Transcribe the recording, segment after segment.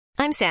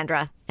I'm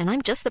Sandra, and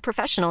I'm just the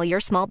professional your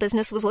small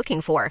business was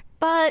looking for.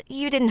 But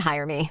you didn't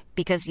hire me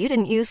because you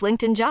didn't use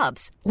LinkedIn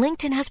Jobs.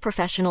 LinkedIn has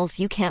professionals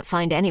you can't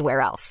find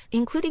anywhere else,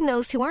 including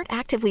those who aren't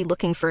actively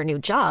looking for a new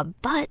job,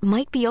 but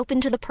might be open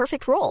to the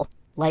perfect role,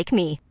 like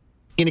me.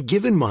 In a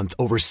given month,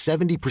 over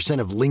 70%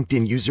 of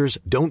LinkedIn users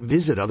don't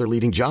visit other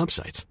leading job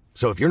sites.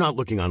 So if you're not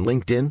looking on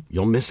LinkedIn,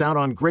 you'll miss out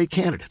on great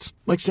candidates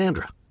like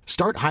Sandra.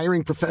 Start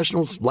hiring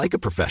professionals like a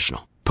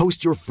professional.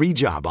 Post your free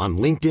job on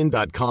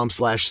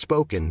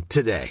linkedin.com/spoken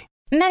today.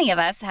 Many of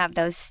us have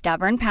those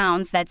stubborn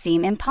pounds that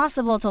seem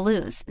impossible to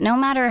lose, no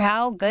matter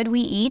how good we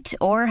eat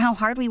or how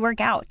hard we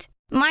work out.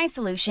 My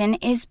solution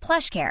is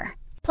PlushCare.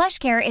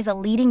 PlushCare is a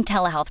leading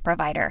telehealth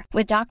provider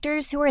with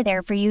doctors who are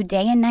there for you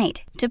day and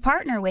night to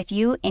partner with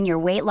you in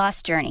your weight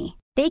loss journey.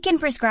 They can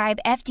prescribe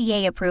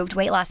FDA-approved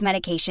weight loss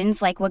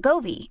medications like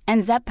Wegovy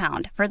and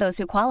Zepbound for those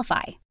who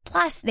qualify.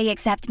 Plus, they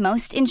accept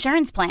most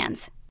insurance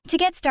plans. To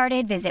get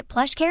started, visit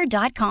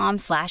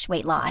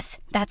plushcare.com/weightloss.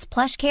 That's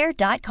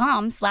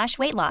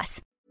plushcare.com/weightloss.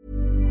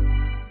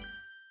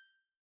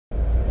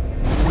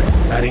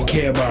 I didn't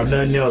care about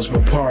nothing else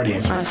but partying.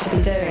 I should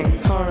be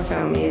doing horror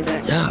film music.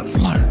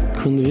 Jävlar,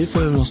 kunde vi få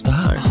över oss det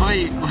här?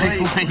 Why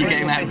you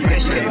getting that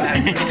impression?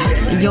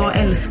 Jag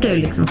älskar ju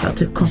liksom så här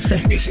typ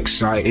koncept. It's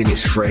exciting,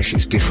 it's fresh,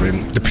 it's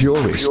different. The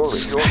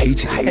purists hated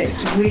it.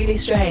 It's really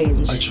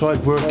strange. I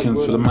tried working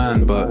for the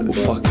man, but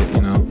fuck it,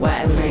 you know.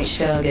 Whatever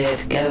makes you feel good,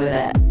 go with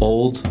it.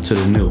 Old to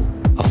the new.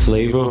 A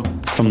flavor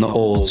from the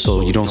old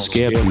so you don't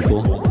scare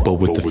people,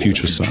 but with the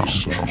future sound.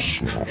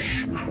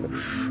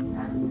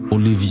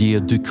 Olivier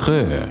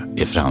Ducreux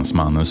är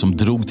fransmannen som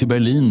drog till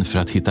Berlin för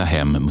att hitta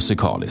hem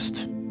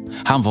musikaliskt.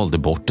 Han valde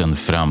bort en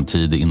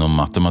framtid inom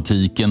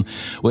matematiken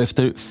och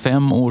efter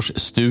 5 års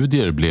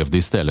studier blev det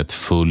istället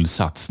full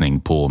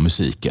satsning på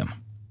musiken.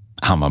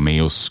 Han var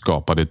med och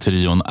skapade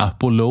trion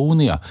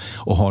Apollonia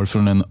och har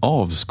från en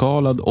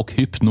avskalad och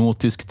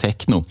hypnotisk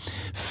techno,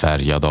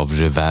 färgad av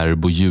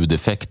reverb och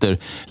ljudeffekter,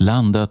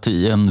 landat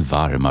i en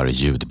varmare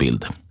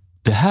ljudbild.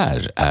 Det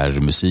här är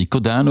Musik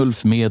och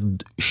Dernulf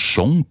med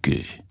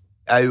Shonky.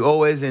 I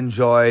always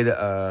enjoyed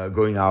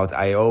going out.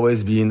 I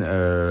always been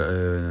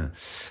a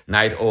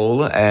night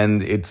owl,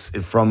 and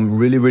it's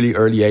from really, really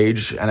early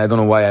age. And I don't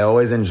know why, I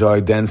always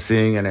enjoy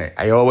dancing, and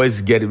I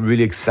always get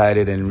really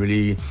excited and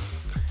really,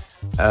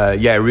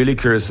 really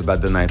curious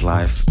about the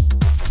nightlife.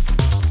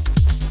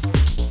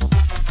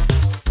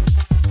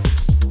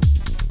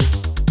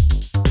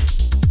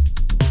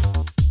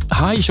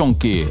 Hej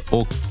Shonky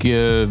och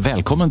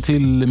välkommen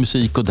till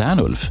Musik och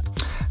Dernulf.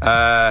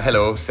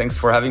 Hello, thanks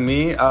for having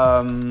me.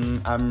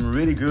 I'm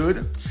really good.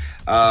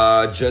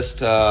 Just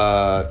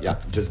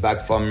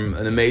back from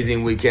an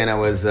amazing weekend. I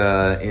was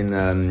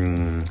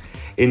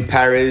in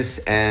Paris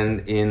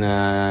and in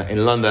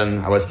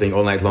London. I was playing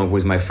all night long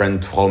with my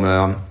friend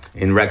Tromer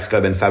in Rex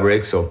Club and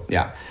Fabric. So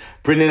yeah,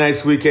 pretty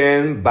nice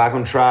weekend. Back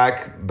on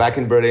track. Back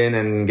in Berlin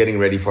and getting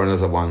ready for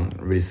another one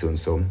really soon.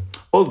 So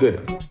all good.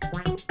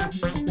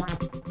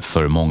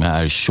 För många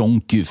är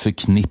Shonky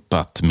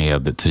förknippat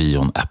med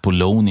trion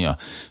Apollonia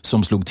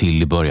som slog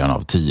till i början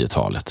av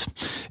 10-talet.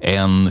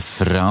 En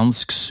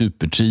fransk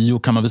supertrio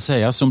kan man väl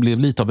säga som blev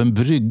lite av en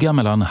brygga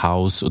mellan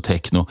house och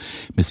techno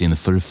med sin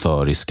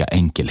förföriska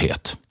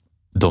enkelhet.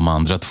 De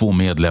andra 2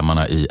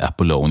 medlemmarna i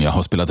Apollonia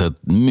har spelat en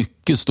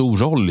mycket stor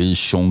roll i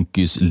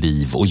Shonkys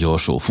liv och gör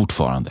så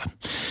fortfarande.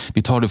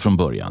 Vi tar det från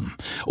början.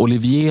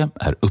 Olivier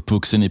är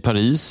uppvuxen i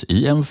Paris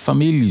i en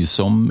familj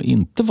som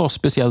inte var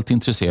speciellt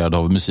intresserad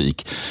av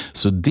musik,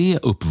 så det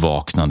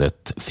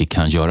uppvaknandet fick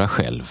han göra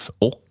själv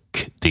och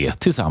det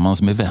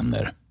tillsammans med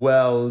vänner.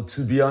 Well,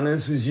 to be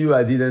honest with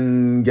you, I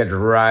didn't get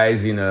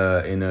raised in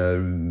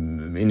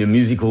a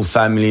musical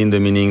family, in the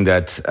meaning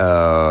that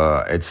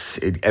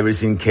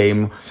everything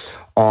came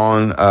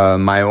on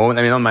my own.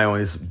 I mean, on my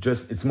own.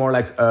 It's more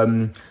like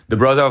the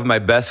brother of my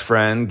best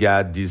friend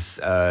got this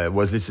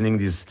was listening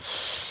this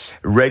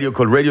radio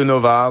called Radio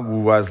Nova,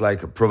 who was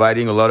like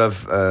providing a lot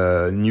of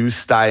new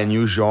style and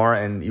new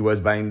genre, and he was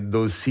buying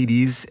those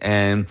CDs,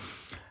 and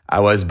I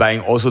was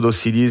buying also those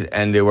CDs,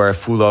 and they were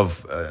full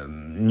of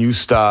new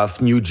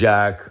stuff, new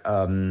jack,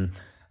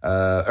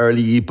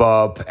 early hip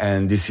hop,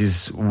 and this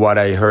is what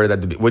I heard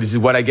this is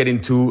what I get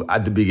into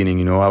at the beginning.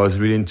 You know, I was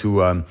really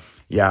into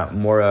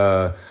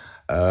more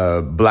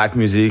black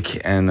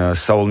music and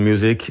soul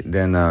music.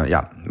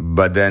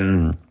 But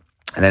then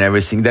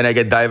everything. Then I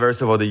get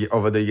diverse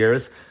over the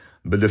years.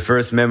 But the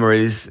first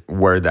memories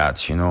were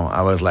that, you know,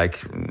 I was like,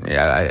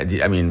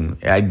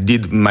 I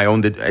did my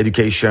own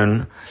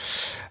education.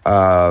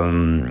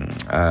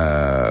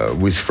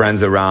 With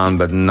friends around,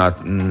 but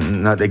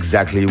not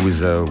exactly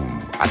with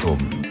at home,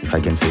 if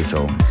I can say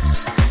so.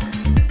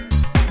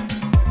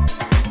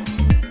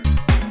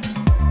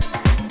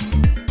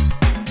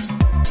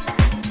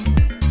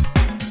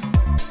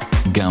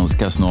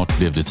 Ganska snart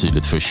blev det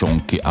tydligt för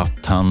Shonky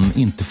att han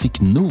inte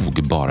fick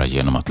nog bara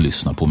genom att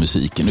lyssna på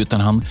musiken,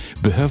 utan han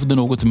behövde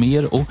något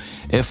mer, och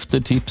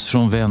efter tips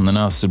från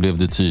vännerna så blev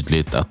det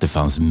tydligt att det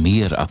fanns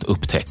mer att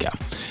upptäcka.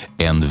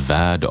 En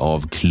värld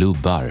av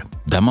klubbar,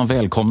 där man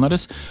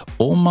välkomnades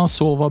om man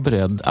så var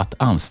beredd att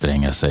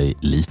anstränga sig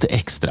lite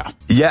extra.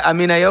 Yeah, I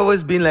mean, I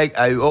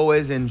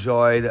always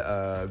enjoyed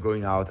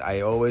going out.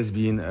 I always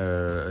been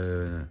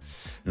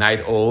night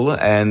owl,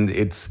 and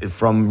it's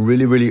from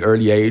really, really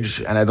early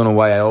age, and I don't know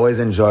why I always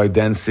enjoy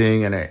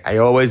dancing, and I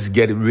always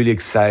get really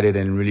excited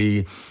and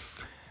really,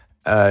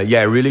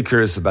 really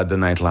curious about the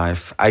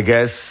nightlife. I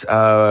guess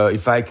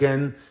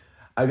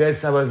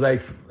I was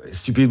like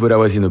stupid, but I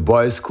was in a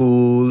boys'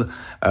 school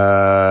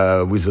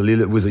with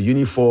a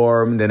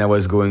uniform. Then I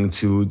was going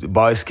to the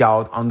Boy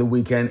Scout on the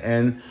weekend,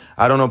 and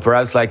I don't know,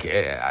 perhaps like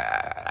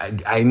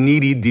I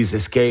needed this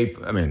escape.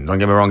 I mean, don't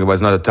get me wrong, it was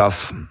not a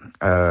tough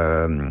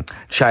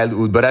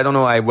childhood, but I don't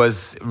know, I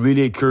was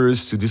really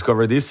curious to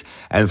discover this,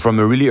 and from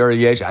a really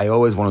early age, I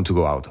always wanted to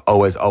go out,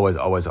 always.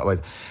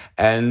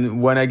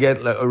 And when I get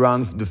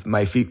around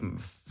my 15,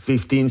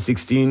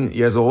 16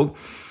 years old,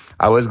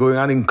 I was going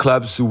out in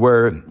clubs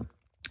where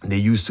they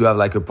used to have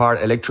like a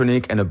part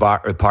electronic and a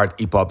part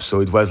hip-hop.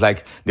 So it was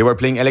like they were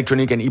playing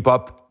electronic and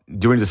hip-hop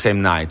during the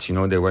same night, you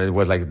know, it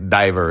was like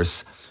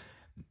diverse.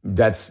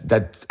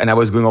 And I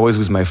was going always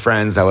with my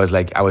friends. I was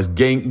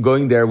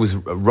going there with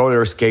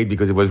roller skate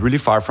because it was really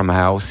far from my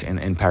house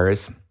in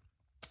Paris.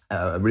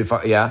 Really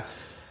far, yeah.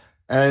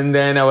 And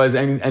then I was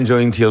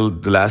enjoying till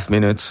the last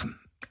minute.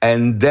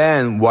 And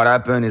then what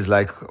happened is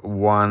like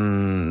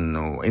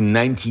in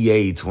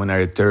 98, when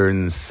I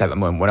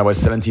was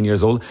 17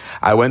 years old,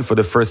 I went for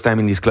the first time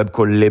in this club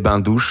called Les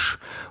Bains Douches,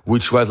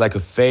 which was like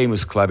a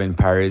famous club in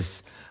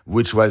Paris,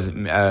 which was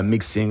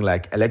mixing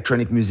like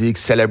electronic music,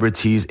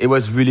 celebrities. It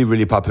was really,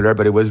 really popular,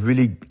 but it was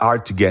really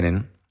hard to get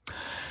in.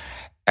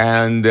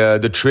 And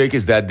the trick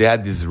is that they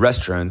had this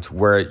restaurant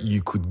where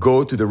you could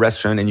go to the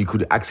restaurant and you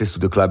could access to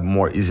the club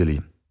more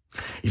easily.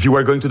 If you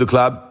were going to the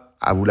club,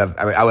 I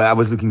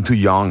was looking too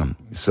young.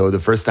 So the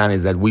first time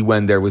is that we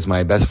went there with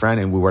my best friend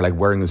and we were like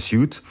wearing a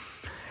suit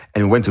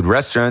and we went to the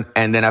restaurant.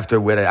 And then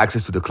after we had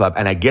access to the club,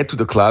 and I get to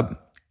the club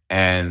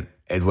and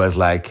it was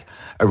like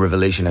a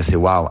revelation. I say,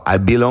 wow, I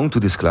belong to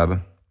this club.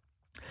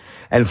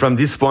 And from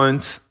this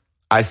point,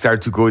 I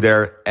start to go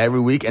there every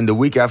week. And the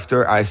week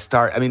after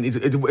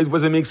it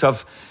was a mix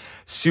of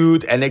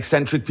suit and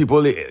eccentric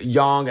people,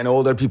 young and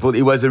older people.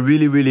 It was a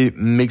really, really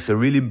mix, a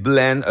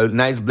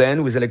nice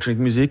blend with electronic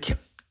music.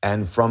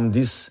 And from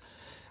this,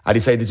 I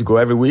decided to go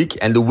every week.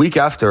 And the week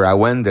after, I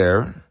went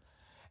there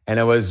and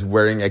I was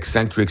wearing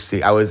eccentric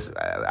stick. I was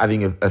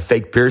having a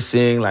fake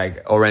piercing,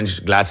 like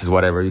orange glasses,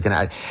 whatever you can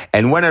add.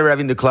 And when I arrived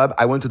in the club,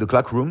 I went to the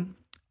clock room,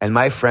 and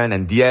my friend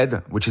and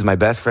Died, which is my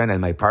best friend and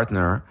my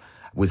partner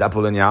with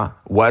Apollonia,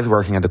 was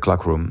working at the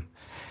clock room.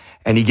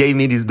 And he gave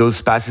me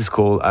those passes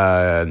called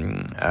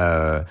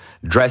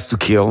Dress to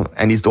Kill.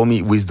 And he told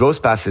me, with those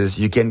passes,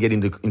 you can get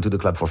into the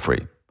club for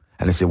free.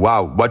 And I said,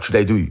 wow, what should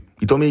I do?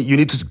 He told me, you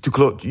need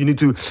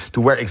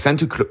to wear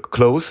eccentric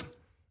clothes.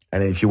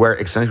 And if you wear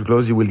eccentric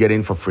clothes, you will get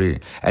in for free.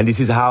 And this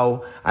is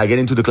how I get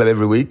into the club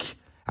every week.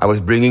 I was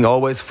bringing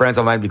always friends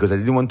of mine because I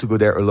didn't want to go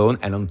there alone.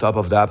 And on top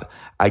of that,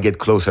 I get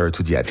closer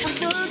to the edge.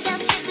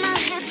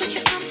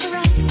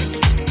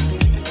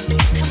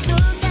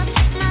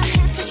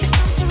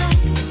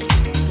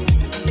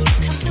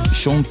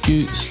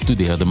 Shonky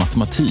studerade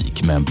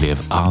matematik men blev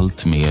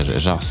allt mer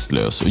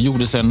rastlös och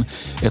gjorde sen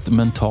ett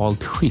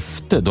mentalt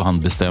skifte då han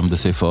bestämde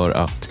sig för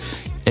att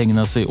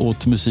ägna sig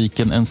åt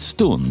musiken en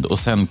stund, och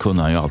sen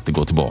kunde han ju alltid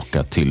gå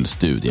tillbaka till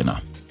studierna.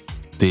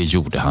 Det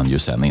gjorde han ju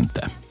sen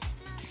inte.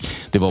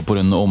 Det var på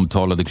den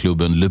omtalade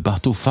klubben Le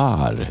Bateau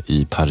Phare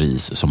i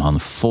Paris som han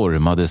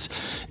formades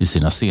i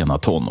sina sena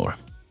tonår.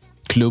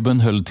 Klubben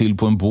höll till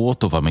på en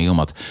båt och var med om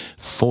att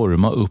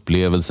forma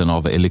upplevelsen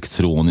av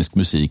elektronisk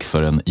musik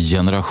för en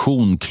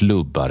generation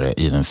klubbare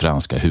i den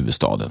franska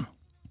huvudstaden.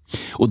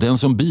 Och den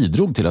som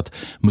bidrog till att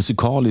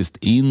musikaliskt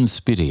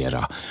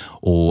inspirera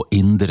och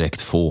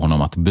indirekt få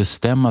honom att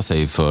bestämma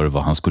sig för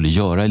vad han skulle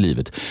göra i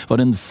livet var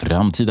den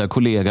framtida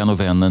kollegan och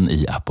vännen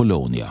i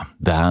Apollonia,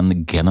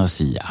 Dan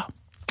Genazia.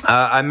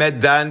 I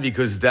met Dan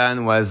because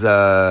Dan was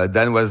I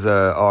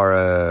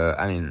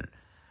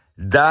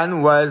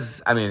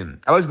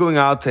was going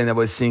out and I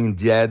was seeing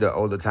Died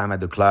all the time at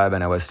the club,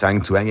 and I was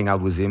trying to hang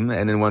out with him.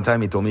 And then one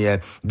time he told me,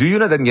 do you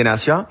know Dan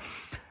Genazia?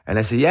 And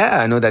I said,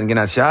 yeah, I know Dan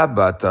Genazia,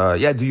 but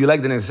do you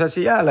like Dan Genazia? I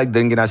said, yeah, I like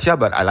Dan Genazia,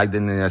 but I like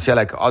Dan Genazia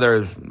like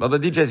other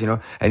DJs, you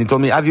know. And he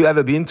told me, have you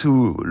ever been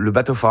to Le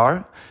Bateau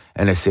Phare?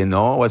 And I said,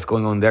 no, what's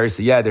going on there? He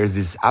said, yeah, there's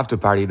this after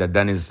party that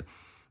Dan is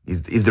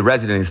the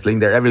resident, is playing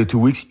there every 2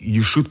 weeks.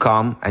 You should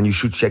come and you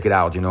should check it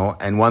out, you know.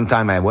 And one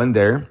time I went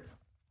there,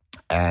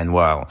 and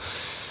wow,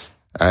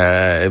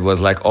 it was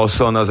like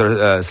also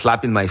another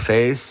slap in my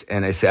face.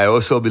 And I say, I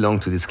also belong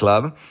to this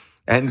club.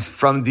 And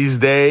from this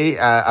day,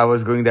 I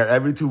was going there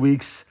every 2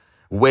 weeks,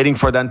 waiting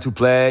for Dan to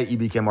play. He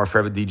became our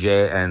favorite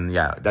DJ. And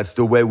yeah, that's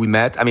the way we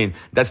met. I mean,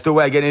 that's the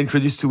way I get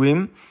introduced to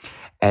him.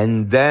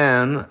 And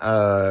then,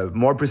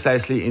 more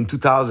precisely in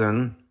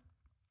 2000,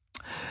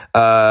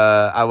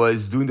 I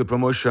was doing the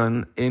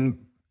promotion in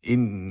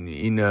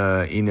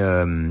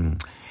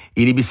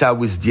Ibiza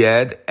with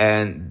Died,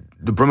 and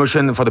the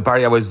promotion for the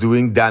party I was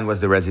doing, Dan was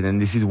the resident.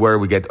 This is where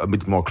we get a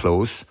bit more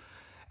close.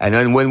 And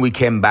then when we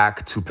came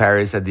back to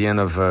Paris at the end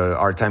of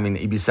our time in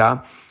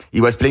Ibiza, he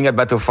was playing at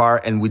Bateau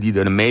Phare, and we did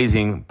an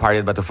amazing party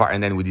at Bateau Phare,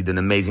 and then we did an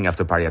amazing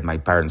after party at my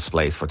parents'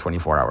 place for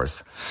 24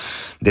 hours.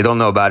 They don't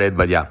know about it,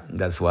 but yeah,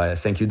 that's why.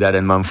 Thank you, Dad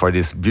and Mom, for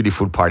this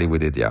beautiful party we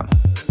did, yeah.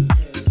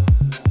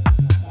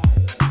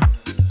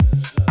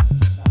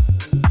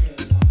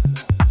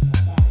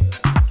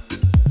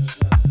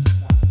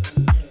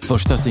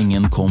 Första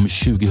singeln kom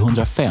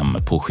 2005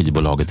 på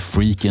skivbolaget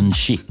Freakin'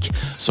 Chic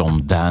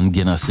som Dan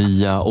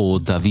Genasia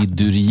och David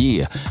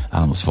Durier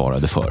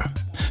ansvarade för.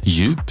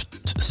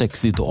 Djupt,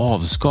 sexigt och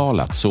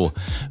avskalat så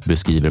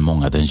beskriver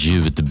många den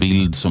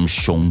ljudbild som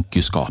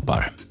Shonky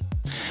skapar.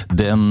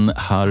 Den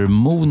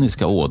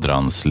harmoniska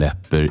ådran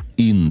släpper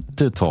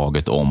inte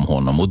taget om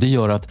honom och det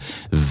gör att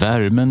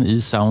värmen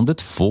i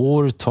soundet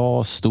får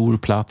ta stor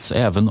plats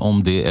även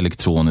om det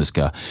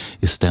elektroniska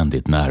är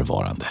ständigt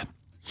närvarande.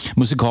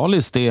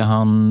 Musikaliskt är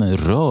han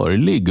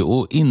rörlig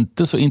och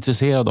inte så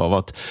intresserad av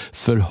att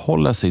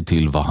förhålla sig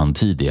till vad han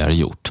tidigare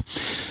gjort.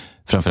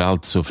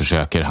 Framförallt så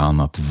försöker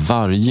han att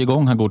varje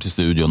gång han går till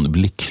studion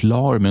bli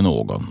klar med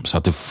någon så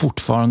att det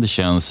fortfarande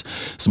känns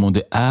som om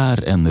det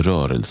är en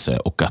rörelse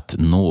och att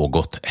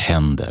något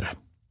händer.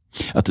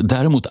 Att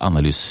däremot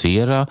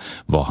analysera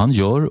vad han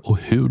gör och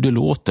hur det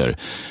låter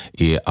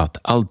är att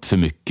allt för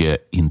mycket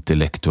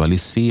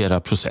intellektualisera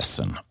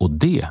processen och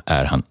det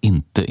är han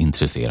inte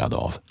intresserad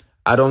av.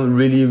 I don't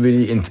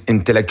really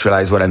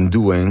intellectualize what I'm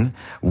doing.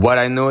 What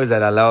I know is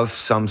that I love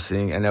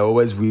something, and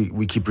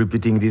we keep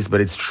repeating this,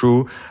 but it's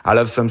true. I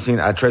love something.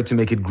 I try to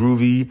make it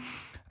groovy,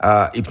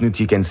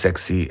 hypnotic, and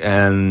sexy.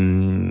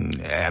 And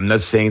I'm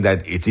not saying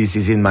that it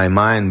is in my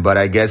mind, but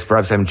I guess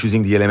perhaps I'm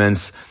choosing the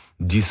elements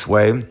this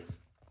way.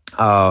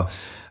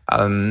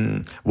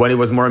 When it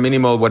was more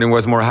minimal, when it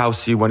was more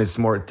housey, when it's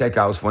more tech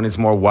house, when it's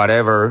more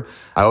whatever,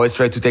 I always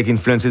try to take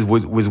influences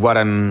with what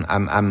I'm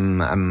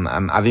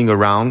having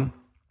around.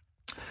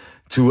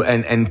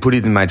 And put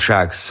it in my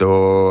tracks.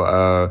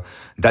 So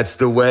that's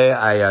the way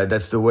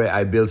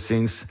I build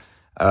things.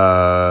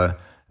 Now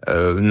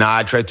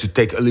I try to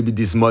take a little bit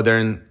this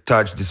modern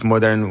touch, this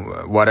modern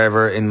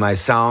whatever in my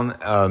sound.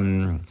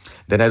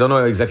 Then I don't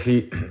know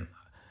exactly.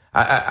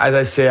 As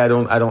I say, I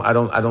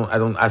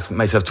don't ask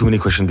myself too many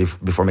questions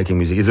before making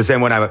music. It's the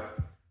same when I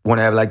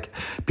have like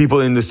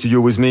people in the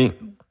studio with me.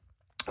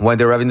 When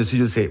they're having the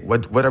studio, say,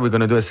 what are we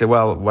going to do? I say,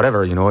 well,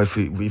 whatever, if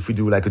we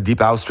do like a deep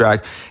house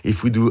track,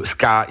 if we do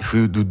ska, if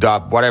we do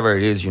dub, whatever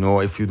it is,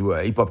 if you do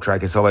a hip hop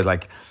track, it's always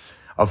like,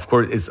 of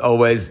course, it's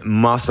always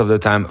most of the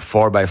time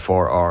 4x4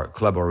 or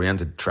club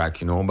oriented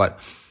track, but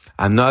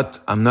I'm not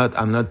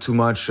too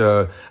much,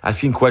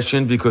 asking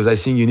questions because I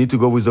think you need to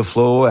go with the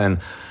flow and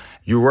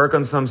you work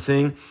on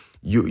something.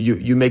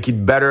 You make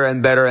it better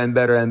and better and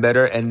better and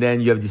better. And then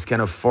you have this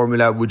kind of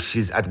formula, which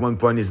is at one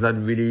point is not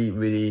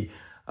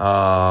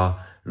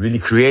really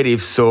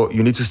creative, so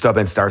you need to stop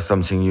and start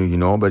something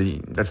new, but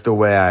that's the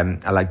way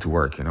I like to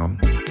work,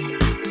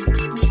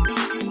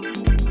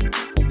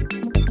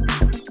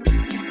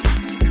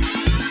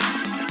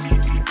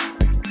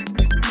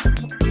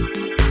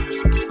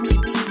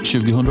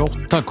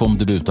 2008 kom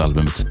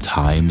debutalbumet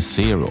Time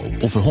Zero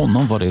och för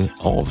honom var det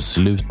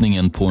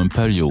avslutningen på en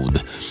period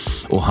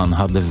och han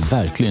hade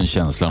verkligen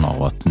känslan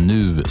av att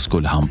nu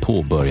skulle han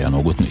påbörja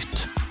något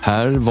nytt.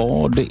 Här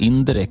var det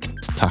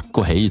indirekt tack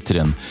och hej till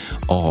den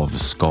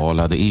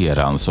avskalade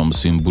eran som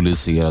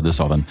symboliserades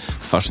av en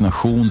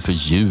fascination för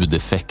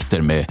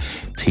ljudeffekter med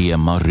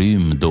tema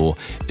rymd och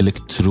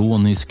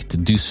elektroniskt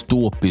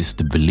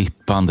dystopiskt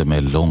blippande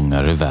med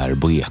långa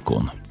reverb och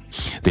ekon.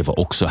 Det var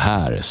också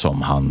här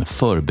som han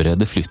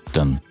förberedde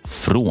flytten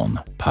från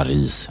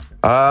Paris.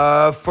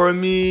 For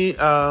me,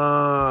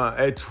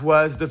 it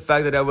was the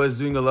fact that I was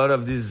doing a lot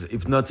of this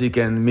hypnotic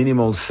and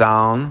minimal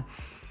sound.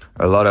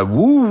 A lot of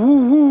woo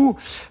woo woo.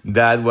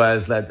 That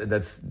was like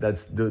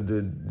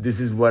this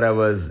is what I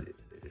was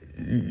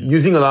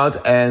using a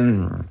lot,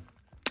 and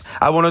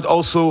I wanted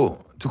also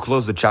to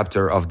close the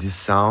chapter of this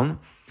sound.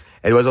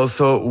 It was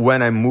also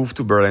when I moved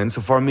to Berlin.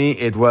 So for me,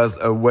 it was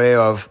a way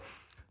of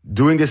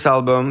doing this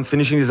album,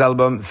 finishing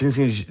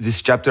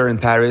this chapter in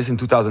Paris in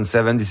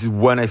 2007. This is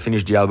when I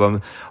finished the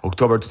album,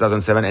 October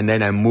 2007, and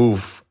then I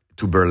moved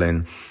to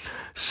Berlin.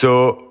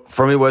 So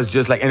for me, it was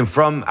just like, and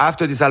from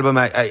after this album,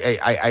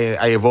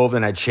 I evolved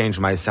and I changed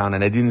my sound,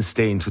 and I didn't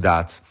stay into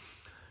that.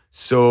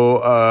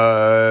 So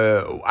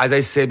as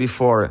I said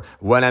before,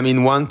 when I'm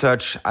in one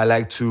touch, I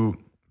like to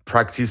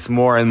practice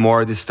more and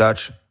more this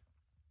touch.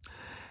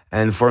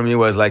 And for me, it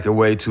was like a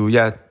way to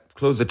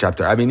close the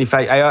chapter. I mean, if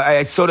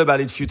I thought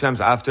about it a few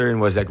times after and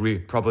was like really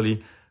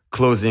properly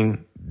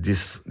closing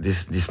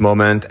this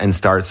moment and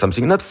start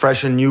something not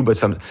fresh and new, but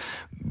some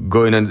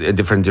going in a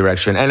different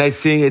direction. And I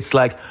think it's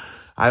like,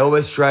 I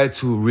always try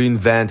to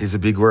reinvent is a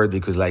big word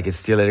because like it's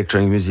still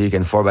electronic music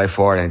and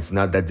 4x4 and it's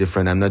not that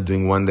different. I'm not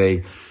doing one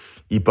day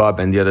hip hop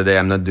and the other day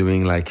I'm not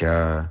doing like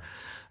a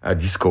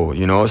disco,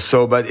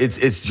 So, but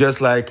it's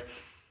just like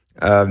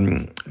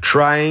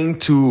trying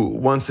to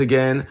once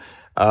again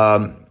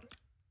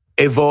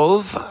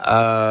evolve,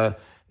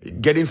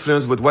 get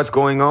influenced with what's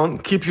going on,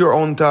 keep your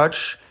own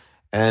touch,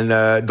 and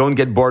don't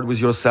get bored with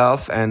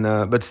yourself, and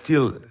but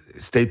still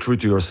stay true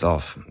to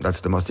yourself.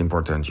 That's the most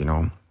important, you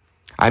know.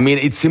 I mean,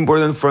 it's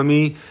important for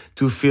me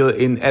to feel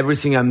in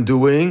everything I'm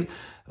doing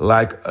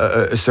like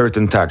a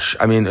certain touch.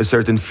 I mean, a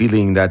certain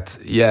feeling that,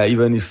 yeah,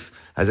 even if,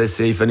 as I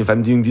say, even if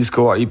I'm doing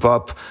disco or hip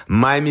hop,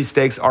 my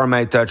mistakes or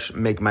my touch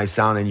make my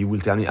sound, and you will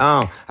tell me,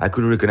 oh, I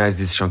could recognize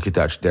this Shonky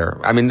touch there.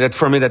 I mean, that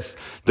for me, that's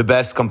the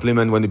best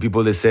compliment when the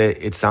people, they say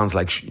it sounds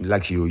like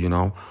you, you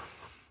know.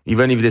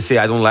 Even if they say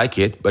I don't like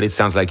it, but it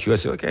sounds like you, I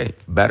say, okay,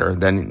 better.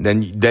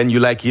 Then you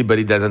like it, but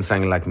it doesn't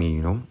sound like me,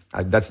 you know.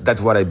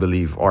 That's what I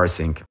believe or I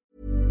think.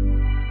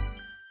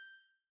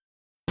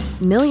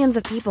 Millions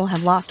of people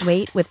have lost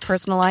weight with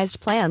personalized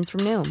plans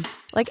from Noom.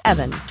 Like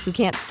Evan, who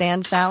can't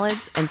stand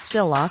salads and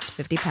still lost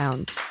 50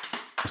 pounds.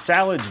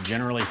 Salads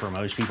generally for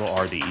most people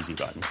are the easy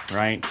button,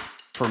 right?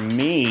 For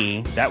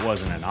me, that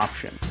wasn't an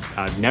option.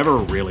 I never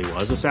really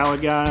was a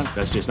salad guy.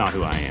 That's just not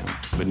who I am.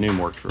 But Noom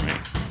worked for me.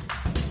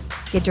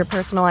 Get your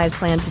personalized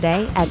plan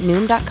today at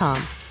Noom.com.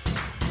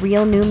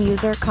 Real Noom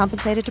user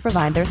compensated to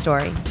provide their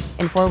story.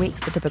 In 4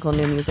 weeks, the typical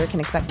Noom user can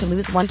expect to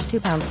lose 1 to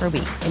 2 pounds per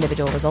week.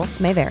 Individual results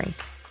may vary.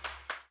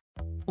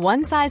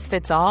 One size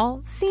fits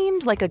all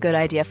seemed like a good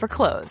idea for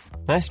clothes.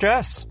 Nice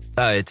dress.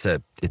 It's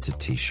a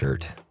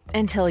t-shirt.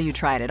 Until you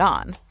tried it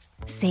on.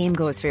 Same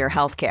goes for your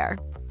healthcare.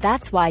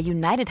 That's why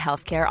United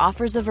Healthcare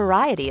offers a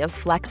variety of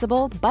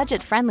flexible,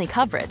 budget-friendly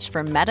coverage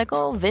for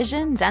medical,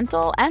 vision,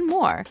 dental, and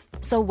more.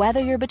 So whether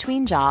you're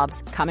between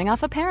jobs, coming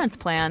off a parent's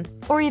plan,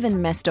 or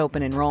even missed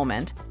open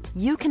enrollment,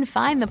 you can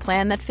find the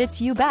plan that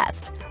fits you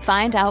best.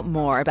 Find out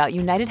more about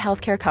United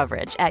Healthcare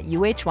coverage at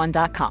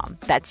uh1.com.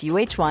 That's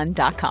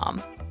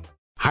uh1.com.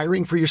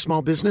 Hiring for your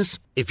small business?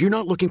 If you're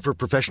not looking for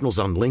professionals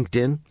on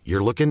LinkedIn,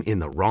 you're looking in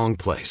the wrong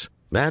place.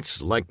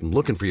 That's like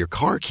looking for your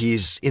car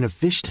keys in a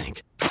fish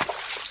tank.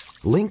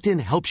 LinkedIn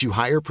helps you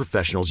hire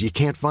professionals you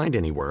can't find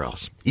anywhere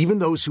else, even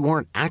those who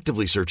aren't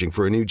actively searching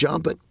for a new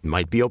job but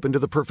might be open to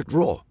the perfect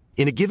role.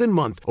 In a given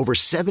month, over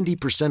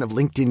 70% of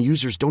LinkedIn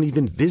users don't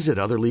even visit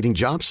other leading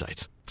job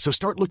sites. So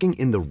start looking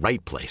in the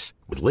right place.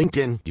 With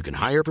LinkedIn, you can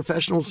hire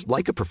professionals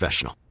like a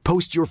professional.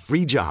 Post your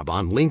free job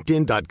on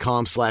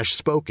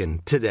linkedin.com/spoken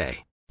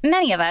today.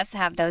 Many of us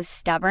have those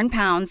stubborn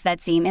pounds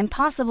that seem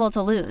impossible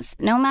to lose,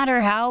 no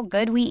matter how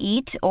good we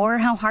eat or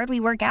how hard we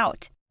work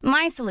out.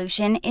 My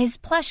solution is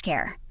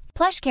PlushCare.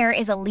 PlushCare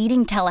is a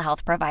leading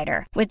telehealth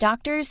provider with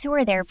doctors who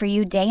are there for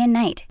you day and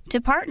night to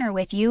partner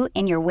with you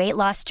in your weight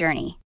loss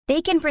journey.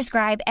 They can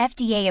prescribe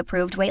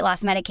FDA-approved weight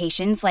loss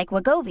medications like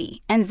Wegovy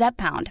and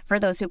Zepbound for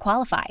those who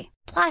qualify.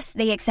 Plus,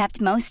 they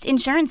accept most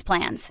insurance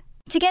plans.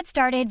 To get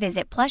started,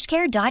 visit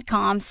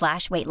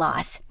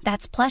plushcare.com/weightloss.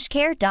 That's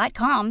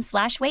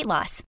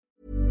plushcare.com/weightloss.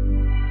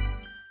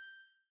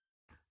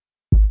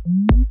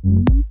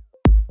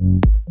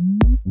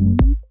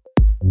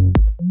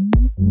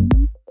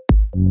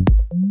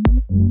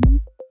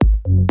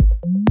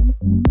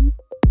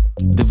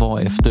 Det var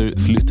efter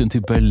flytten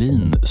till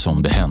Berlin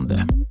som det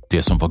hände.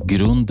 Det som var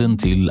grunden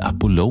till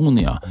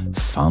Apollonia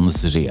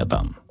fanns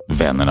redan.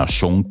 Vännerna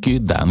Shonky,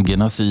 Dan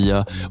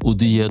Genasia och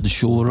Died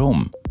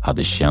Chorom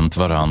hade känt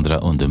varandra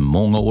under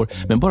många år,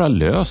 men bara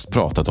löst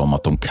pratat om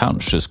att de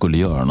kanske skulle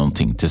göra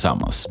någonting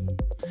tillsammans.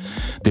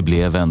 Det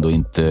blev ändå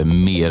inte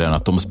mer än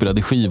att de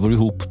spelade skivor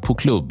ihop på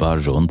klubbar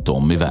runt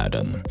om i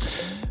världen.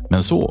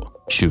 Men så,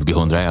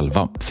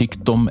 2011, fick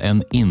de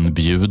en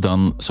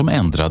inbjudan som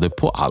ändrade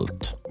på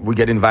allt. We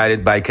get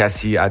invited by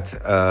Cassie at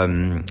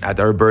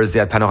her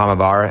birthday at Panorama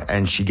Bar,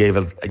 and she gave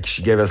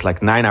us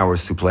like 9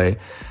 hours to play.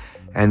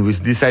 And we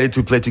decided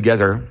to play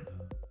together,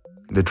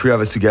 the three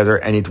of us together,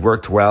 and it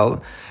worked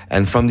well.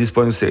 And from this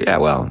point, we say,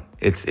 yeah, well,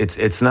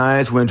 it's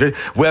nice. We enjoy it.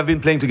 We have been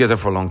playing together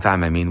for a long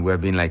time. I mean, we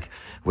have been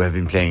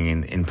playing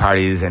in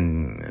parties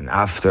and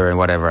after and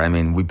whatever. I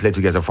mean, we played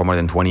together for more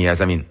than 20 years.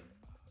 I mean,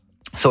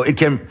 so it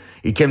came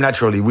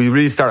naturally. We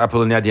really started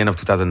Apollonia at the end of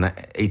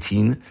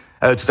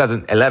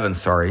 2011,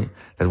 sorry.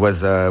 That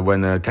was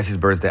when Cassie's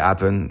birthday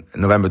happened,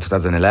 November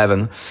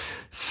 2011.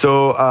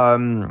 So,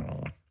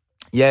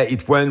 yeah,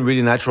 it went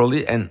really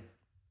naturally. And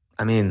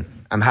I mean,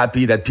 I'm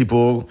happy that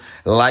people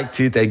liked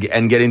it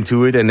and get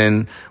into it. And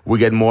then we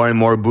get more and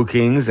more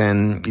bookings,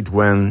 and it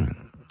went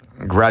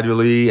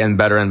gradually and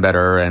better and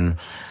better. And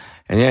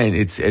yeah,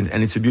 it's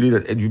a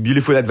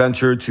beautiful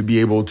adventure to be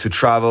able to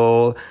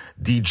travel,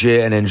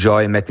 DJ, and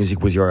enjoy and make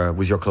music with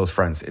your close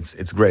friends.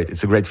 It's great.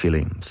 It's a great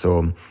feeling.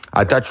 So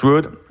I touch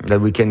wood that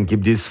we can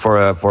keep this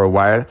for a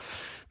while.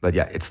 But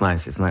yeah, it's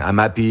nice. It's nice. I'm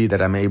happy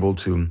that I'm able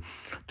to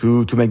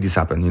make this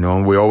happen. You know,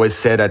 we always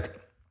say that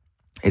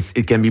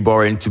it can be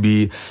boring to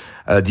be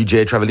a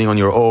DJ traveling on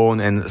your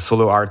own and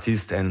solo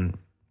artist, and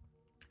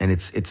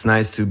it's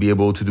nice to be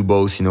able to do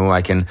both. You know,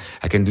 I can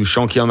do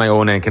Shonky on my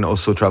own, and I can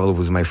also travel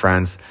with my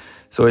friends.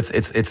 So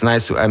it's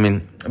nice to. I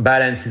mean,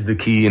 balance is the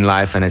key in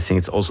life, and I think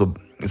it's also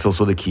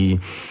the key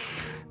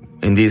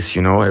in this.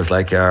 You know, it's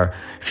like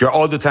if you're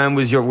all the time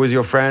with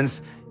your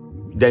friends,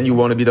 then you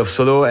want a bit of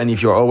solo, and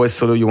if you're always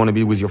solo, you want to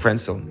be with your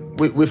friends. So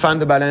we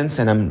found the balance,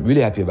 and I'm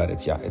really happy about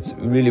it. Yeah, it's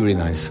really, really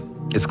nice.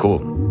 It's cool.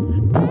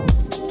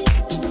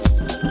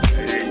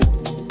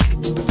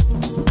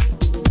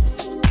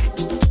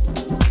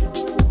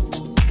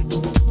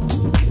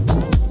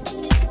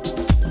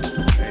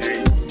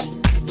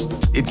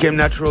 it came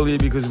naturally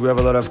because we have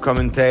a lot of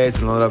common tastes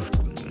and a lot of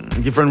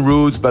different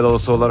roots, but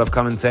also a lot of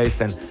common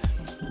taste. And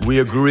we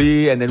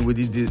agree, and then we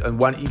did this,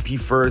 one EP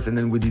first, and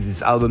then we did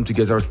this album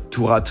together,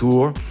 tour à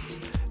tour.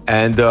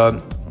 And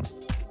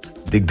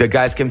the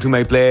guys came to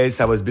my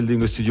place. I was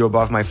building a studio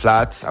above my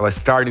flat. I was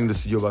starting the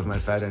studio above my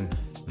flat, and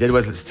Dad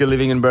was still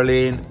living in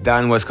Berlin.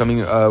 Dan was coming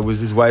with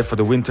his wife for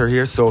the winter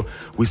here. So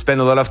we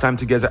spent a lot of time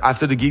together.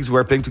 After the gigs, we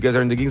were playing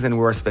together in the gigs, and we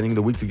were spending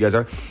the week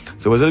together.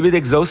 So it was a little bit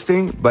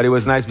exhausting, but it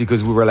was nice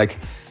because we were like,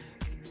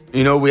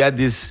 you know, we had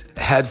this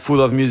head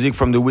full of music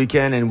from the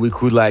weekend, and we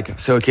could like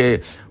say,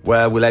 okay,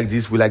 well, we like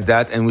this, we like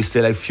that. And we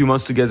stayed like a few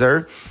months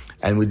together,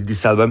 and we did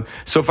this album.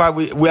 So far,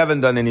 we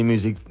haven't done any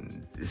music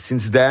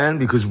since then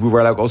because we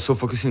were like also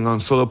focusing on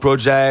solo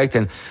project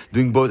and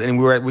doing both. And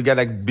we got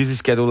like busy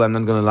schedule, I'm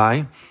not going to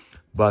lie.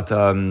 But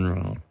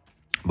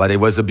it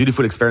was a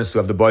beautiful experience to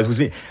have the boys with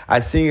me.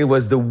 I think it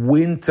was the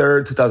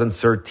winter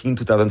 2013,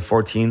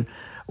 2014,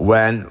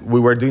 when we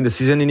were doing the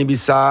season in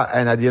Ibiza,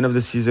 and at the end of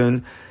the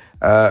season,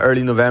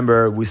 early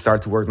November, we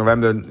start to work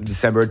November,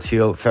 December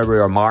till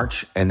February or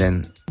March. And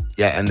then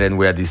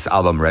we had this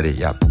album ready.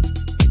 Yeah.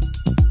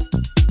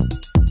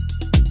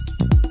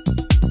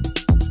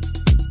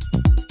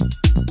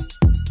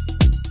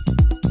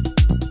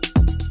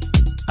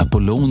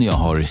 Apollonia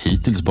har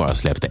hittills bara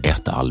släppt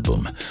ett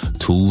album,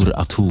 Tour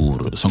à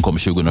Tour, som kom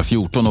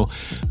 2014, och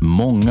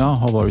många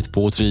har varit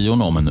på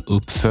trion om en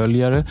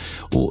uppföljare,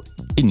 och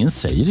ingen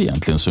säger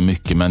egentligen så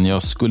mycket, men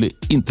jag skulle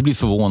inte bli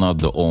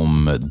förvånad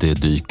om det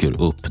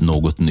dyker upp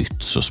något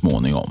nytt så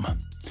småningom.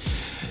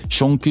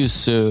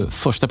 Shonkys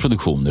första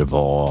produktioner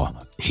var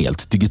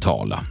helt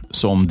digitala,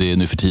 som det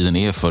nu för tiden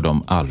är för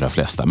de allra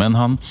flesta. Men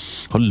han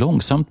har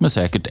långsamt men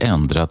säkert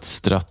ändrat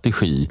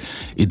strategi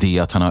i det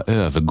att han har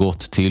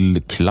övergått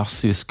till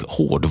klassisk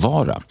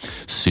hårdvara,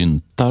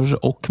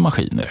 syntar och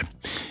maskiner.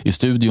 I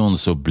studion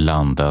så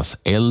blandas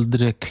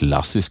äldre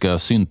klassiska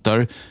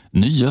syntar,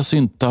 nya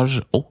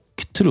syntar och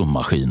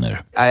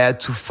trummaskiner. I had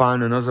to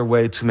find another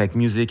way to make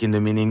music, in the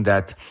meaning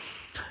that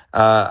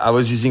I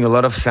was using a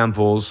lot of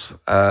samples,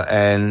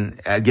 and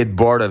I get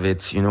bored of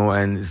it, you know,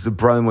 and it's the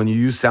problem when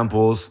you use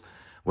samples,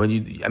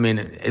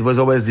 it was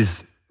always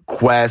this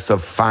quest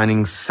of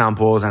finding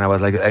samples, and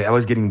I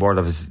was getting bored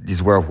of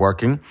this way of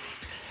working.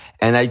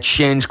 And I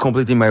changed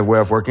completely my way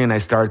of working, and I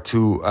started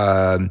to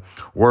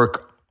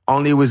work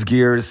only with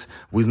gears,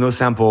 with no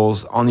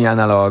samples, only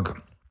analog,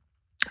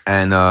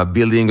 and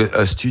building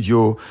a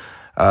studio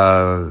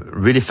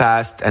really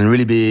fast and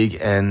really big,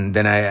 and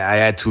then I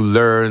had to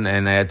learn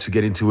and I had to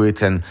get into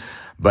it.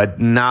 But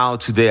now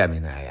today,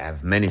 I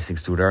have many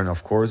things to learn,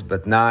 of course,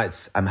 but now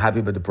I'm happy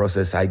about the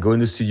process. I go in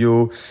the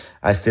studio,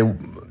 I stay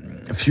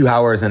a few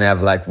hours, and I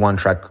have like one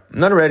track,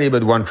 not ready,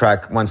 but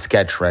one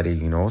sketch ready,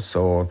 you know.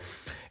 So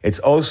it's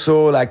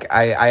also like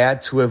I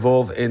had to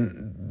evolve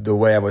in the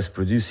way I was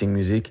producing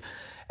music.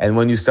 And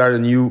when you start a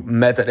new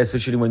method,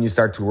 especially when you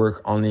start to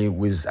work only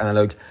with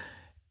analog,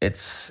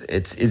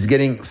 it's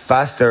getting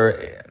faster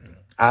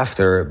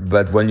after,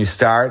 but when you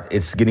start,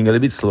 it's getting a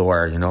little bit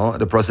slower, you know.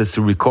 The process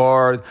to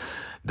record,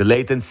 the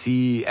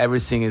latency,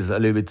 everything is a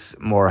little bit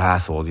more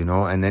hassle, you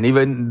know. And then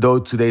even though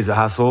today's a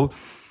hassle,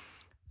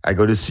 I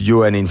go to the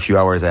studio and in a few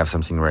hours I have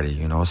something ready,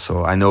 you know.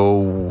 So I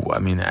know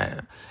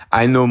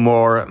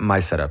more my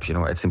setup, you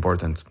know. It's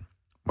important.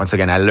 Once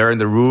again, I learn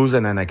the rules,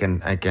 and then I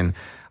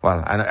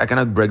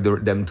cannot break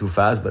them too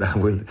fast, but I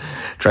will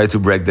try to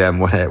break them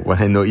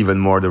when I know even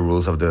more the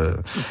rules of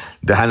the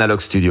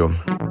analog studio.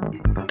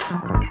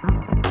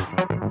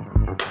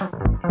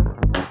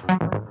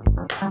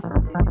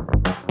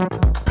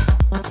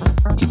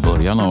 I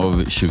början av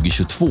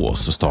 2022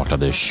 så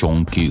startade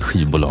Shonky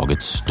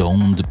skivbolaget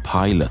Stoned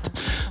Pilot,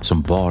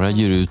 som bara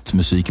ger ut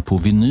musik på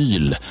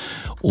vinyl,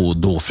 och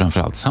då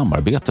framförallt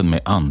samarbeten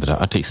med andra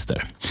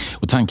artister.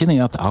 Och tanken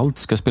är att allt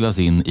ska spelas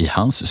in i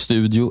hans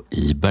studio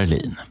i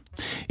Berlin.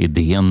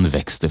 Idén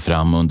växte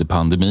fram under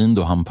pandemin,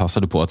 då han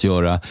passade på att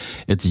göra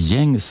ett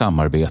gäng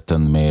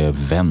samarbeten med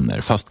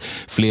vänner. Fast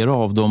flera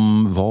av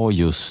dem var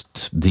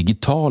just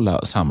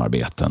digitala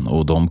samarbeten,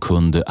 och de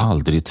kunde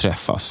aldrig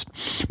träffas.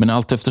 Men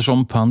allt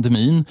eftersom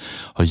pandemin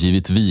har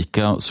givit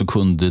vika så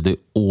kunde det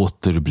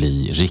åter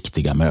bli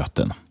riktiga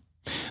möten.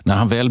 När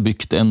han väl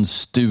byggt en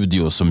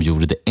studio som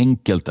gjorde det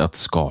enkelt att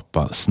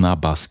skapa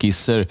snabba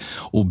skisser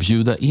och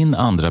bjuda in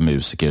andra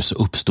musiker, så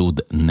uppstod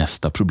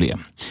nästa problem.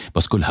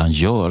 Vad skulle han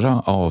göra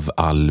av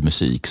all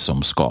musik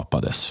som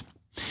skapades?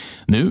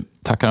 Nu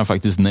tackar han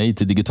faktiskt nej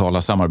till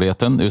digitala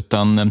samarbeten,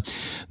 utan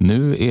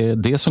nu är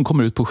det som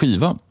kommer ut på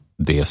skiva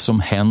det som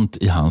hänt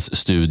i hans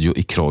studio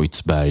i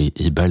Kreuzberg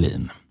i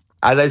Berlin.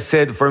 As I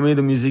said, for me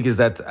the music is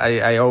that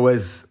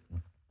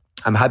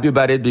I'm happy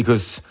about it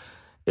because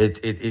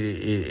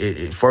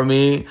it for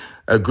me,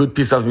 a good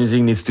piece of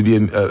music needs to be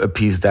a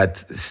piece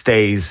that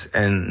stays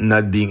and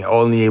not being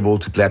only able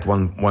to play at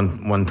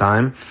one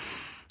time.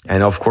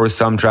 And of course,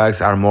 some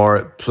tracks are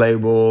more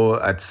playable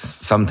at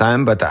some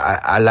time, but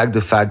I like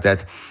the fact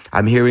that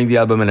I'm hearing the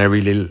album and I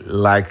really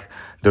like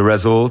the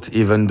result,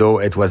 even though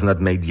it was not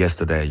made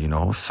yesterday, you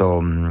know.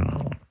 So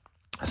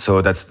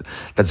So that's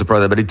the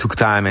product, but it took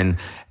time, and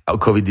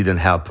COVID didn't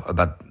help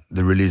about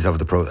the release of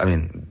the product. I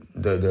mean,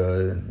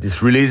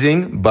 this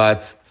releasing,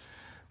 but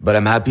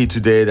I'm happy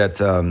today that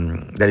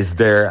that is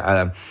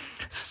there.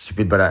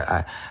 Stupid, but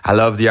I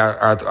love the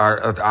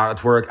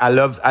artwork. I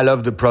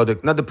love the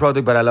product, not the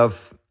product, but I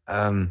love.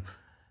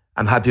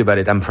 I'm happy about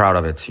it. I'm proud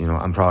of it.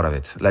 I'm proud of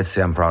it. Let's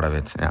say I'm proud of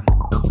it. Yeah.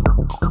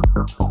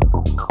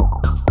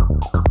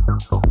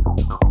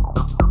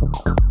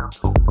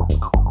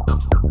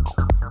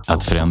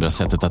 Att förändra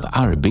sättet att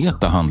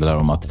arbeta handlar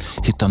om att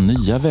hitta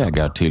nya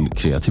vägar till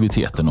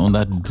kreativiteten, och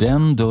när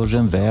den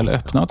dörren väl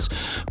öppnats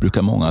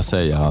brukar många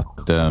säga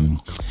att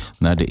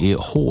när det är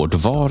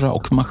hårdvara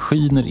och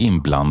maskiner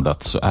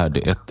inblandat så är det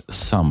ett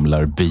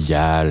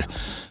samlarbegär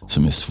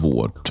som är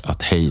svårt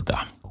att hejda.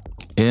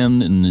 En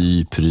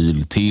ny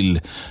pryl till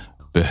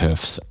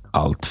behövs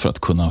allt för att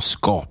kunna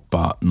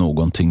skapa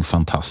någonting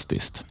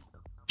fantastiskt.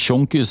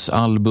 Shonkys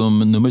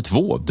album nummer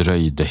 2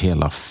 dröjde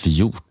hela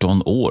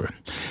 14 år.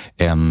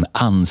 En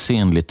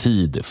ansenlig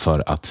tid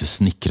för att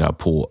snickra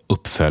på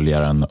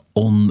uppföljaren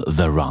On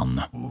the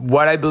Run.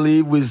 What I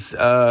believe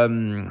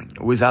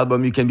with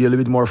album, you can be a little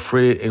bit more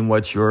free in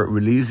what you're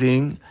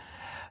releasing.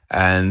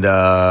 And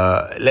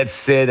let's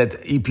say that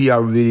EP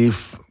are really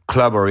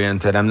club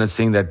oriented. I'm not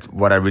saying that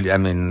what don't get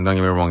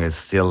me wrong, it's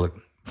still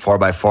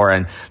 4x4.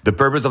 And the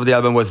purpose of the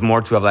album was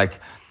more to have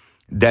like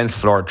dance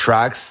floor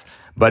tracks.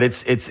 But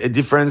it's a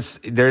difference.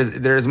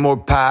 There's more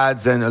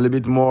pads and it's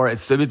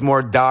a bit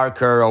more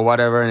darker or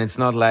whatever, and it's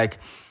not like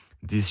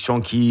this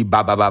Shonky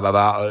ba ba ba ba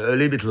ba. A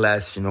little bit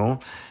less,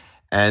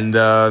 And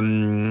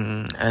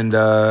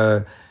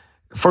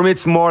for me,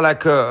 it's more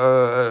like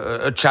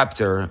a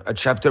chapter.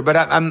 But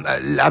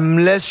I'm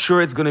less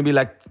sure it's gonna be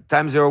like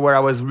Time Zero, where I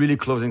was really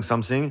closing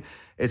something.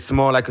 It's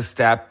more like a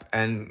step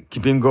and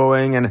keeping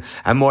going, and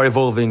I'm more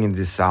evolving in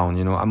this sound,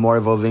 I'm more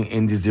evolving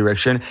in this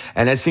direction.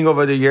 And I think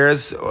over the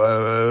years,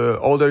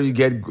 older you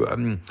get,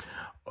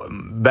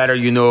 better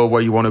you know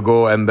where you want to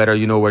go, and better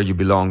you know where you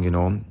belong,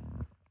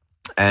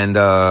 And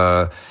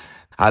I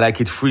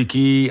like it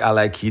freaky, I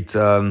like it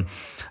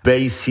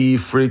bassy,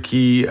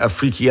 freaky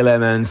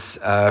elements,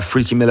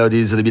 freaky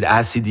melodies, a little bit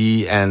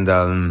acidy, and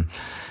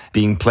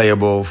being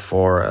playable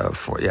for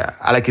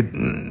I like it.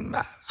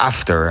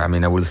 After, I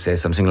will say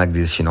something like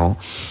this,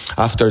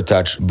 after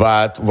touch.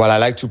 But what I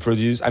like to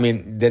produce,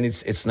 then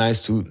it's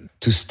nice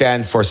to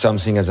stand for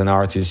something as an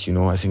artist,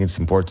 I think it's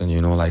important,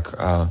 like,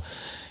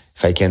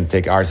 if I can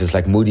take artists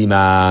like Moody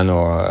Man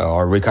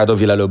or Ricardo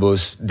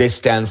Villalobos, they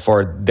stand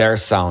for their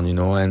sound,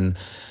 and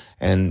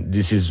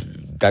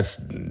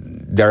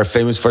they're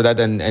famous for that.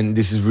 And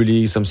this is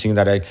really something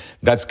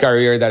that's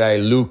career that I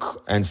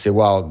look and say,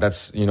 wow,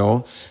 that's,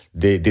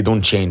 they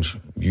don't change.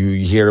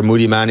 You hear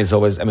Moody Man is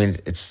always,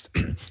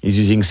 he's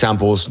using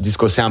samples,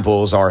 disco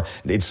samples, or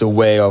it's a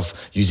way of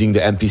using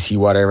the MPC,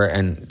 whatever.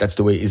 And that's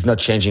the way. It's not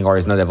changing or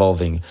it's not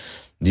evolving,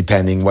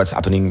 depending what's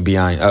happening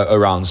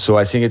around. So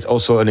I think it's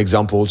also an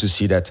example to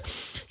see that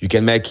you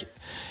can make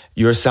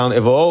your sound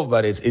evolve,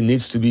 but it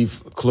needs to be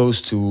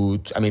close to,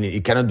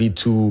 it cannot be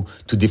too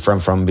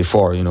different from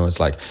before, it's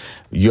like,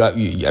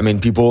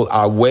 people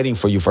are waiting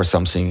for you for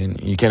something, and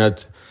you can,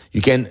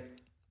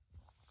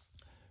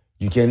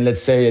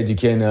 let's say that you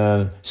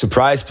can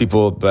surprise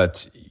people,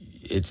 but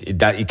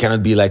it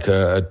cannot be like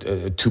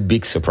a too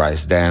big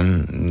surprise.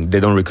 Then they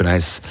don't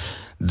recognize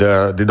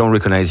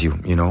you,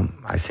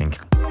 I think.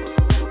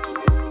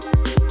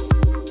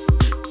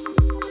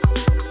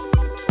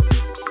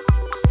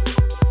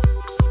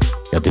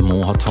 Ja, det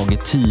må ha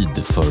tagit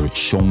tid för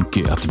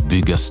Shonky att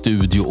bygga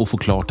studio och få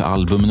klart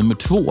album nummer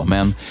 2,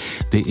 men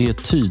det är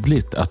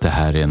tydligt att det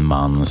här är en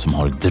man som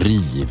har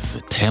driv,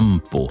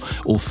 tempo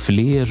och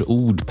fler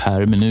ord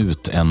per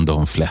minut än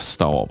de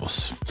flesta av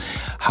oss.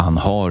 Han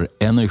har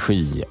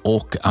energi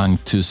och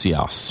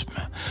entusiasm,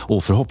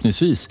 och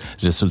förhoppningsvis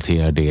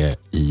resulterar det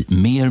i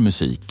mer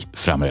musik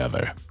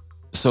framöver.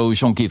 So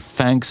Shonky,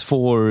 thanks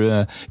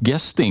for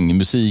guesting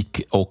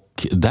Musik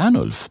och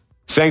Danulf.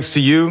 Thanks to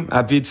you.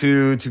 Happy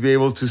to be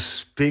able to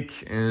speak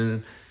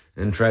and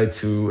try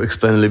to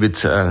explain a little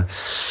bit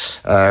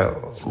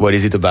what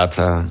is it about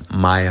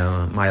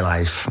my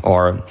life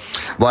or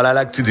what I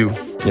like to do.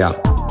 Yeah.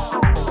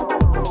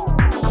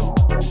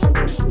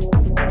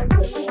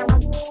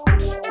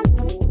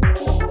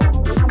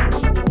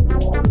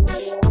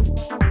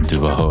 Du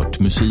har hört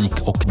Musik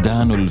och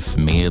Danulf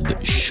med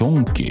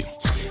Shonky.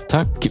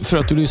 Tack för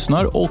att du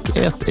lyssnar, och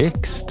ett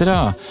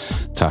extra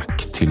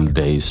tack till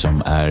dig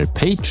som är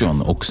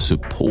Patreon och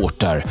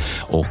supportar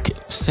och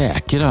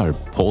säkrar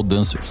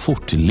poddens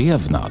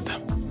fortlevnad.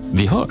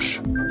 Vi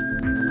hörs!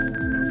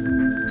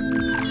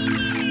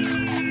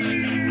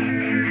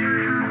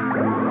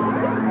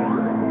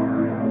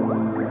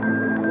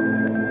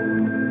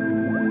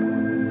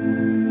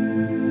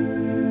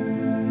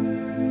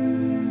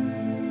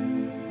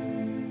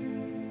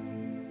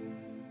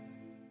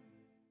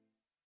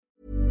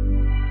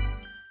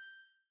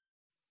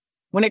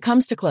 When it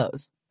comes to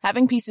clothes,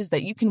 having pieces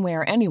that you can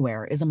wear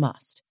anywhere is a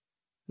must.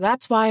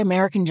 That's why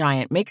American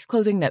Giant makes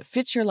clothing that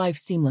fits your life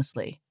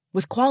seamlessly,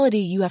 with quality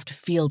you have to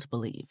feel to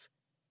believe.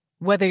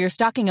 Whether you're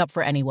stocking up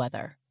for any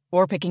weather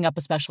or picking up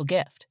a special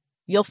gift,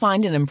 you'll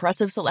find an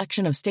impressive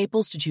selection of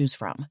staples to choose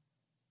from.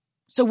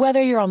 So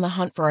whether you're on the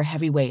hunt for a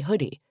heavyweight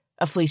hoodie,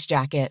 a fleece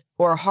jacket,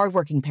 or a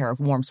hardworking pair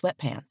of warm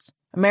sweatpants,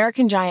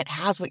 American Giant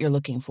has what you're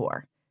looking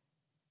for.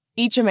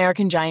 Each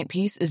American Giant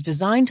piece is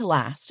designed to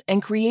last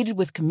and created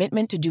with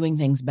commitment to doing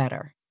things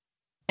better.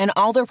 And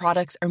all their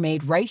products are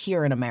made right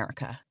here in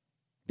America.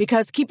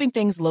 Because keeping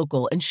things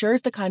local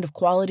ensures the kind of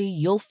quality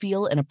you'll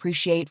feel and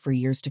appreciate for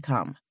years to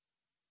come.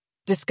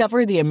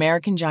 Discover the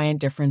American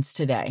Giant difference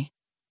today.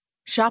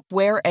 Shop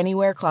Wear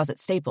Anywhere closet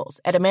staples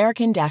at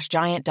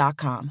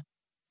american-giant.com.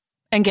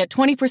 And get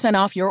 20%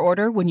 off your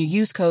order when you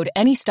use code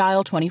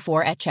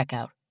ANYSTYLE24 at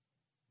checkout.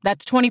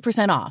 That's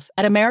 20% off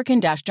at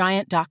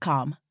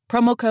american-giant.com.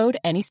 Promo code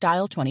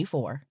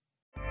ANYSTYLE24.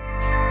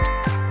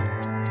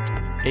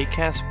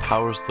 Acast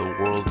powers the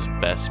world's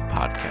best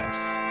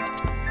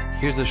podcasts.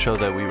 Here's a show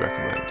that we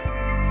recommend.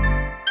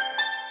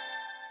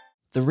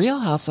 The Real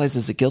Housewives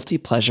is a guilty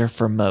pleasure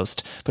for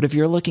most, but if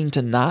you're looking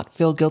to not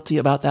feel guilty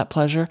about that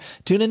pleasure,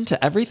 tune in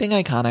to Everything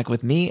Iconic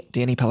with me,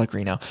 Danny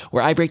Pellegrino,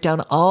 where I break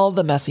down all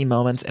the messy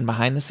moments and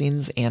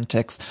behind-the-scenes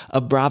antics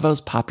of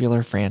Bravo's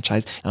popular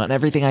franchise. And on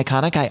Everything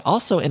Iconic, I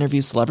also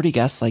interview celebrity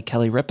guests like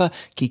Kelly Ripa,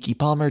 Keke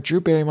Palmer,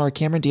 Drew Barrymore,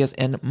 Cameron Diaz,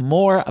 and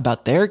more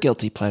about their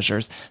guilty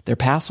pleasures, their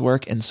past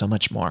work, and so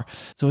much more.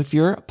 So if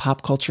you're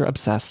pop culture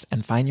obsessed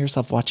and find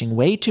yourself watching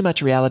way too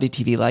much reality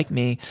TV like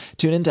me,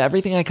 tune in to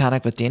Everything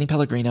Iconic with Danny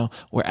Pellegrino,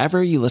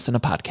 wherever you listen to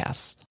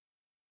podcasts.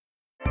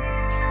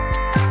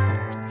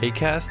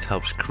 Acast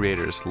helps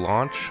creators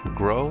launch,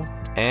 grow,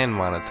 and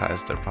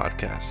monetize their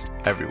podcasts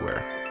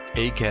everywhere.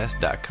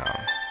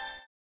 Acast.com.